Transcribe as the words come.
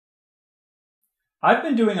I've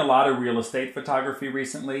been doing a lot of real estate photography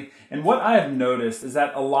recently, and what I have noticed is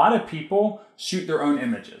that a lot of people shoot their own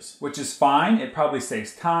images, which is fine. It probably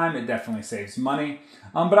saves time. It definitely saves money.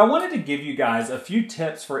 But I wanted to give you guys a few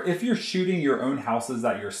tips for if you're shooting your own houses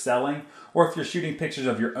that you're selling, or if you're shooting pictures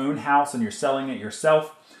of your own house and you're selling it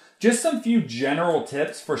yourself. Just some few general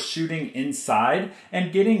tips for shooting inside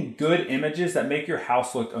and getting good images that make your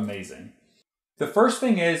house look amazing. The first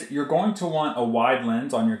thing is you're going to want a wide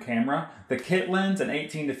lens on your camera. The kit lens, an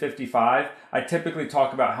 18-55, I typically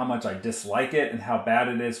talk about how much I dislike it and how bad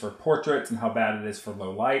it is for portraits and how bad it is for low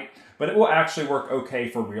light, but it will actually work okay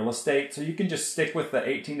for real estate. So you can just stick with the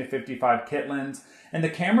 18-55 kit lens, and the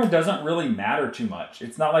camera doesn't really matter too much.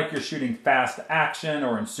 It's not like you're shooting fast action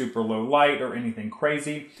or in super low light or anything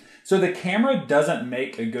crazy. So the camera doesn't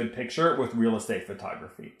make a good picture with real estate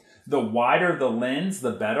photography. The wider the lens,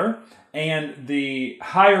 the better. And the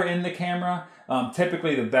higher in the camera,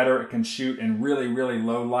 typically the better it can shoot in really, really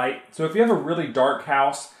low light. So if you have a really dark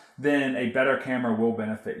house, then a better camera will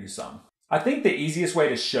benefit you some. I think the easiest way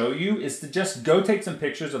to show you is to just go take some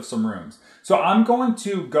pictures of some rooms. So I'm going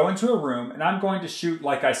to go into a room and I'm going to shoot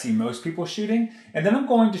like I see most people shooting, and then I'm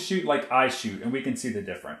going to shoot like I shoot, and we can see the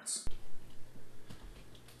difference.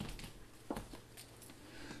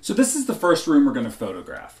 So this is the first room we're going to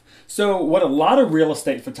photograph. So what a lot of real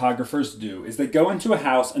estate photographers do is they go into a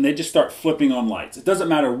house and they just start flipping on lights. It doesn't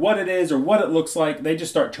matter what it is or what it looks like, they just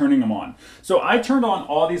start turning them on. So I turned on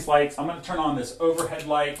all these lights. I'm going to turn on this overhead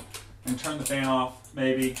light and turn the fan off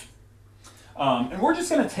maybe. And we're just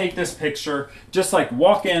going to take this picture, just like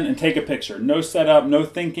walk in and take a picture. No setup, no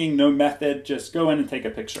thinking, no method, just go in and take a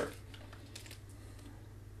picture.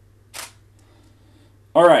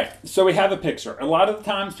 All right, so we have a picture. A lot of the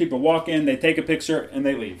times people walk in, they take a picture, and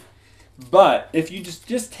they leave. But if you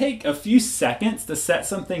just take a few seconds to set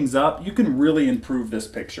some things up, you can really improve this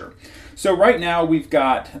picture. So right now we've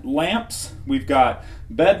got lamps, we've got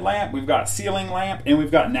bed lamp, we've got ceiling lamp, and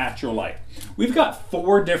we've got natural light. We've got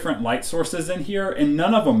 4 different light sources in here, and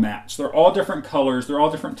none of them match. They're all different colors, they're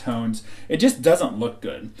all different tones. It just doesn't look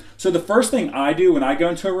good. So the first thing I do when I go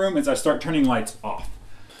into a room is I start turning lights off.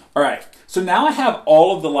 All right, so now I have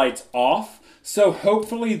all of the lights off, so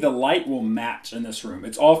hopefully the light will match in this room.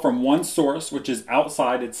 It's all from one source, which is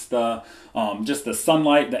outside. It's the just the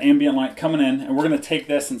sunlight, the ambient light coming in, and we're gonna take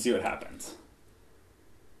this and see what happens.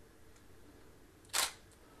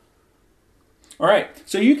 All right,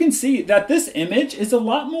 so you can see that this image is a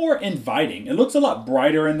lot more inviting. It looks a lot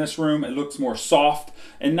brighter in this room. It looks more soft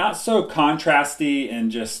and not so contrasty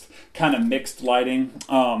and just kind of mixed lighting.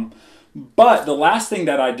 But the last thing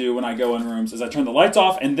that I do when I go in rooms is I turn the lights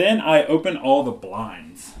off and then I open all the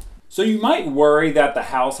blinds. So you might worry that the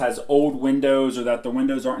house has old windows or that the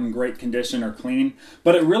windows aren't in great condition or clean,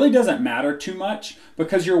 but it really doesn't matter too much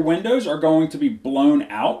because your windows are going to be blown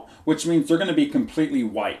out, which means they're going to be completely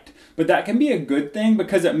white. But that can be a good thing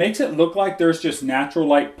because it makes it look like there's just natural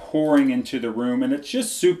light pouring into the room, and it's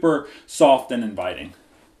just super soft and inviting.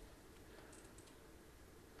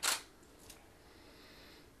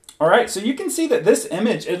 All right, so you can see that this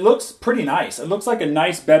image, it looks pretty nice. It looks like a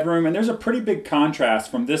nice bedroom, and there's a pretty big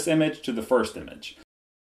contrast from this image to the first image.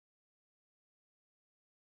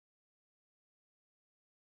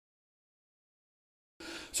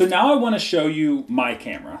 So now I want to show you my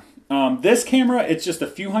camera. This camera, it's just a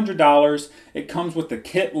few $100s. It comes with the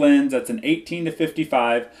kit lens. That's an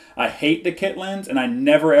 18-55. I hate the kit lens, and I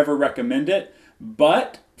never ever recommend it,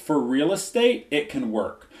 but for real estate, it can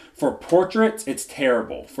work. For portraits, it's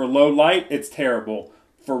terrible. For low light, it's terrible.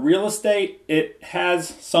 For real estate, it has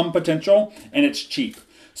some potential and it's cheap.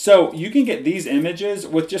 So you can get these images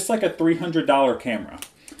with just like a $300 camera.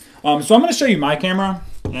 So I'm going to show you my camera,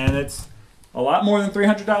 and it's a lot more than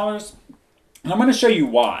 $300. And I'm going to show you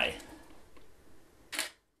why.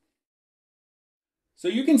 So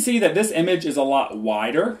you can see that this image is a lot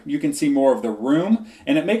wider. You can see more of the room,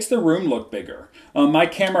 and it makes the room look bigger. My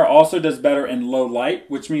camera also does better in low light,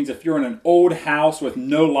 which means if you're in an old house with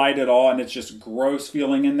no light at all and it's just gross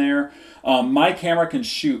feeling in there, my camera can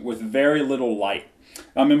shoot with very little light.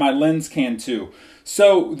 And my lens can too.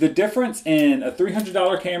 So the difference in a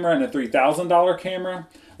 $300 camera and a $3,000 camera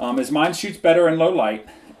is mine shoots better in low light.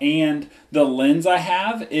 And the lens I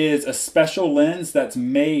have is a special lens that's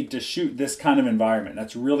made to shoot this kind of environment.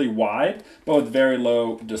 That's really wide, but with very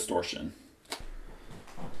low distortion.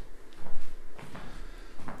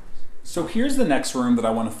 So here's the next room that I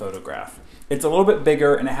want to photograph. It's a little bit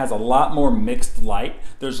bigger and it has a lot more mixed light.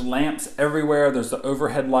 There's lamps everywhere, there's the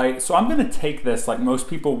overhead light. So I'm going to take this like most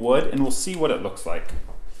people would, and we'll see what it looks like.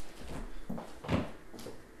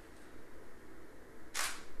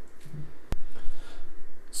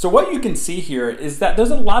 So what you can see here is that there's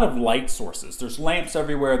a lot of light sources. There's lamps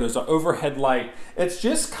everywhere, there's an overhead light. It's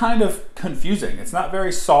just kind of confusing. It's not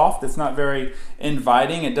very soft, it's not very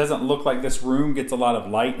inviting. It doesn't look like this room gets a lot of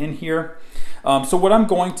light in here. So what I'm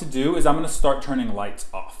going to do is I'm going to start turning lights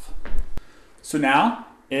off. So now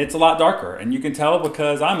it's a lot darker, and you can tell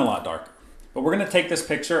because I'm a lot darker. But we're going to take this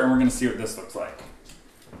picture and we're going to see what this looks like.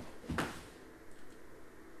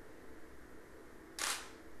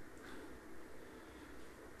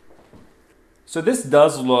 So this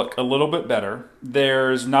does look a little bit better.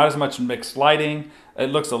 There's not as much mixed lighting. It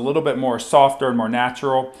looks a little bit more softer and more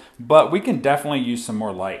natural, but we can definitely use some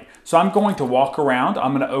more light. So I'm going to walk around.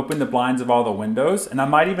 I'm going to open the blinds of all the windows, and I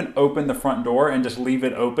might even open the front door and just leave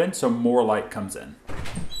it open so more light comes in.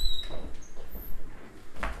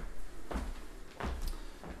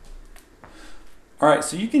 All right,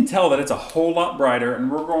 so you can tell that it's a whole lot brighter, and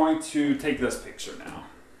we're going to take this picture now.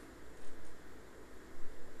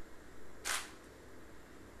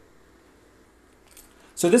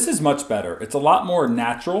 So this is much better. It's a lot more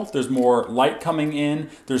natural. There's more light coming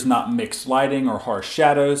in. There's not mixed lighting or harsh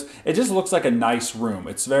shadows. It just looks like a nice room.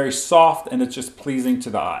 It's very soft and it's just pleasing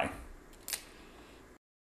to the eye.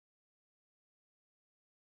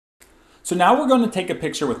 So now we're going to take a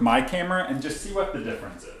picture with my camera and just see what the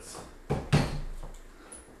difference is.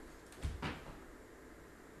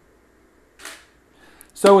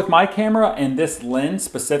 So with my camera and this lens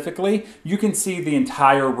specifically, you can see the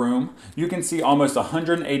entire room. You can see almost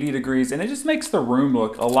 180 degrees, and it just makes the room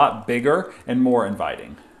look a lot bigger and more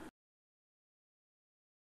inviting.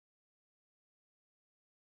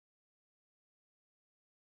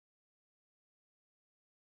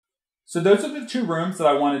 So those are the two rooms that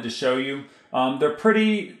I wanted to show you. They're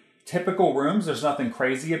pretty typical rooms. There's nothing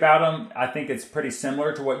crazy about them. I think it's pretty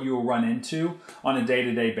similar to what you will run into on a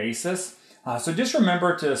day-to-day basis. So just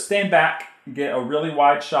remember to stand back, get a really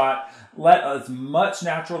wide shot, let as much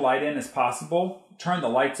natural light in as possible, turn the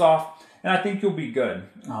lights off, and I think you'll be good.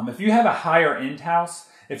 If you have a higher end house,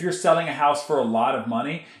 if you're selling a house for a lot of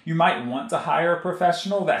money, you might want to hire a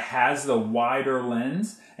professional that has the wider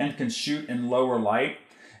lens and can shoot in lower light.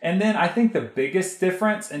 And then I think the biggest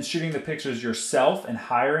difference in shooting the pictures yourself and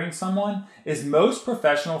hiring someone is most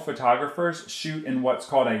professional photographers shoot in what's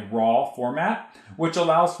called a RAW format, which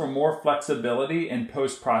allows for more flexibility in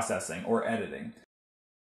post-processing or editing.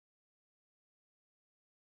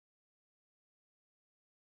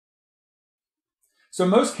 So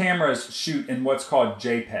most cameras shoot in what's called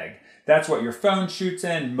JPEG. That's what your phone shoots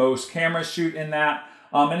in. Most cameras shoot in that.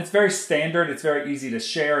 And it's very standard. It's very easy to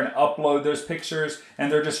share and upload those pictures,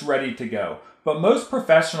 and they're just ready to go. But most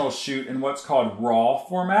professionals shoot in what's called RAW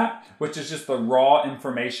format, which is just the raw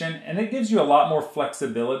information, and it gives you a lot more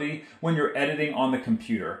flexibility when you're editing on the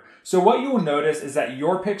computer. So what you will notice is that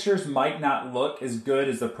your pictures might not look as good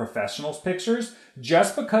as the professionals' pictures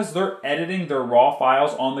just because they're editing their RAW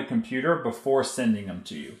files on the computer before sending them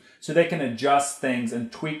to you. So they can adjust things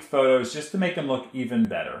and tweak photos just to make them look even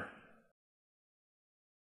better.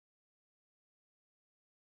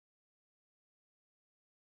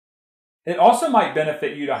 It also might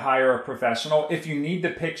benefit you to hire a professional if you need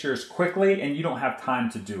the pictures quickly and you don't have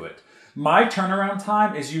time to do it. My turnaround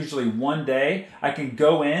time is usually 1 day. I can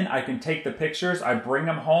go in, I can take the pictures, I bring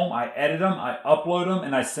them home, I edit them, I upload them,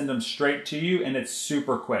 and I send them straight to you, and it's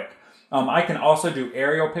super quick. I can also do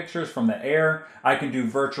aerial pictures from the air. I can do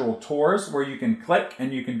virtual tours where you can click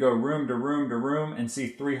and you can go room to room to room and see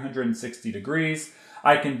 360 degrees.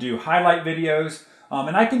 I can do highlight videos.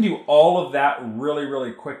 And I can do all of that really,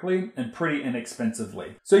 really quickly and pretty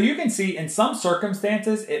inexpensively. So you can see in some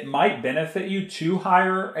circumstances, it might benefit you to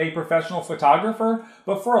hire a professional photographer,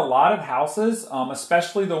 but for a lot of houses,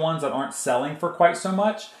 especially the ones that aren't selling for quite so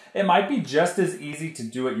much, it might be just as easy to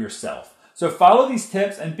do it yourself. So follow these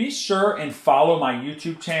tips and be sure and follow my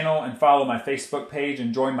YouTube channel and follow my Facebook page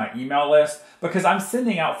and join my email list because I'm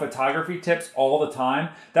sending out photography tips all the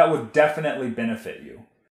time that would definitely benefit you.